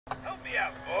Help me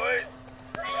out, boys.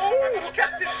 Ooh,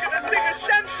 Captain's gonna sing a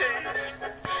shanty.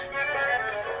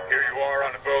 Here you are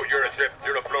on a boat, you're adrift,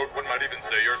 you're afloat, one might even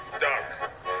say you're stuck.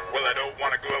 Well, I don't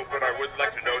want to gloat, but I would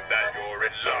like to note that you're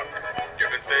in luck. You've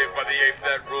been saved by the ape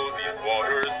that rules these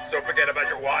waters, so forget about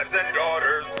your wives and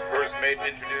daughters. First mate,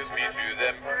 introduce me to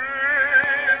them,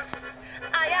 please.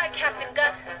 Aye, aye, Captain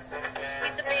Gut.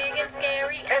 He's the big and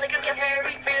scary, elegant and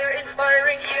hairy,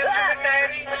 fear-inspiring,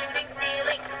 fatty, losing,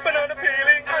 stealing, But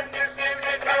unappealing,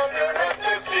 undisputed master of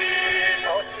the sea.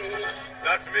 Oh, geez.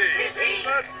 That's me. Tis he.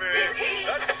 That's me. Tis he.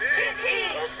 That's me. Tis he.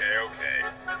 Okay.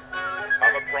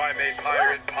 I'm a primate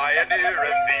pirate pioneer,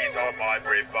 and these are my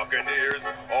brave buccaneers,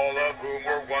 all of whom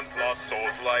were once lost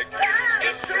souls like you.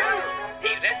 It's true.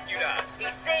 He rescued us. He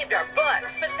saved our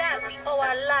butts. For that, we owe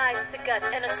our lives to Gut,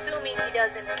 and assuming he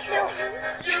doesn't kill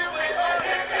you, You will owe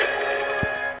him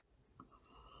too.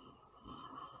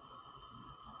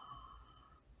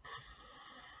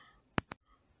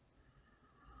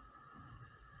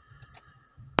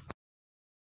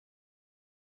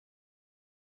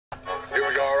 Here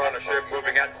we are on a ship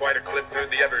moving at quite a clip through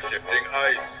the ever-shifting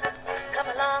ice. come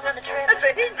along on the trip. That's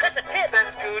a hint. That's a tip.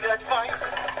 That's good advice.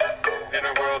 In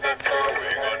a world that's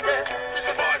going under, to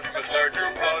survive you must learn to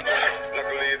plunder.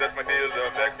 Luckily that's my field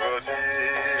of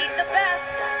expertise. He's the best.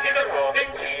 He's a roving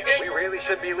heaving. We really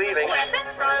should be leaving. Weapon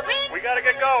throwing. We gotta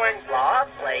get going. Sloth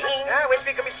slaying. I wish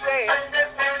we could be staying.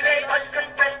 Undisputed,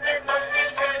 uncontested,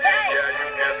 multi-suited. Yeah, you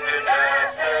guessed it,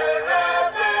 master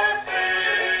of the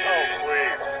sea. Oh,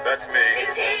 please. That's me.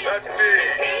 It's he. That's me.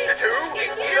 It's he. It's who?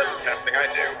 It's you. Just testing, I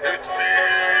knew. It's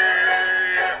me.